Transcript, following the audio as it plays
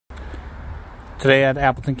Today at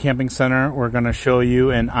Appleton Camping Center, we're going to show you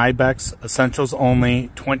an Ibex Essentials Only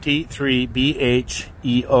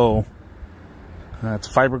 23BH-EO. It's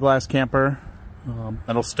a fiberglass camper,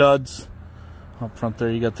 metal studs. Up front there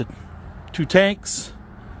you got the 2 tanks,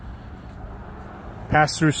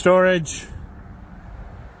 pass-through storage,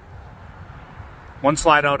 1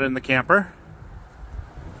 slide out in the camper.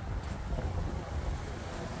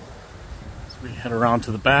 So we head around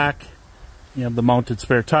to the back. You have the mounted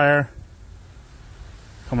spare tire.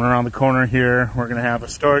 Coming around the corner here, we're going to have a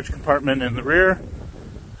storage compartment in the rear,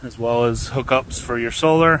 as well as hookups for your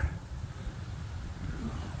solar.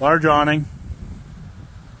 Large awning.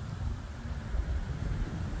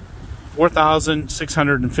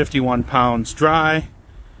 4,651 pounds dry.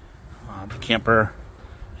 The camper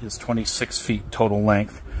is 26 feet total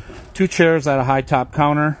length. 2 chairs at a high top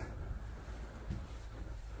counter.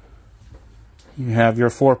 You have your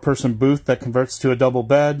 4-person booth that converts to a double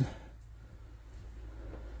bed.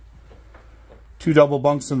 2 double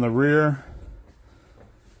bunks in the rear.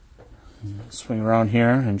 Swing around here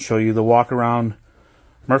and show you the walk around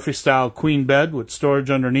Murphy style queen bed with storage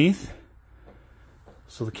underneath.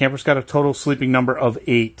 So the camper's got a total sleeping number of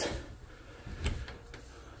 8.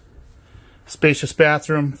 Spacious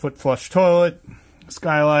bathroom, foot flush toilet,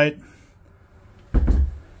 skylight. You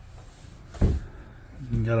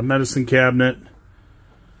got a medicine cabinet,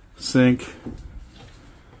 sink.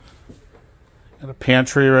 Got a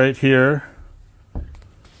pantry right here.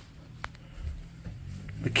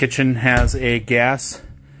 The kitchen has a gas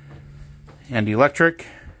and electric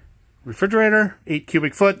refrigerator, 8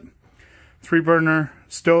 cubic foot, 3-burner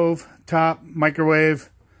stove, top,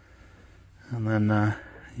 microwave, and then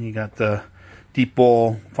you got the deep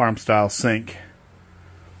bowl farm style sink.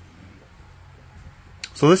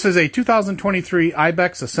 So this is a 2023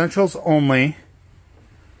 Ibex Essentials Only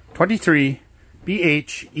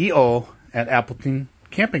 23BH-EO at Appleton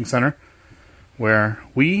Camping Center, where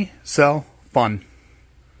we sell fun.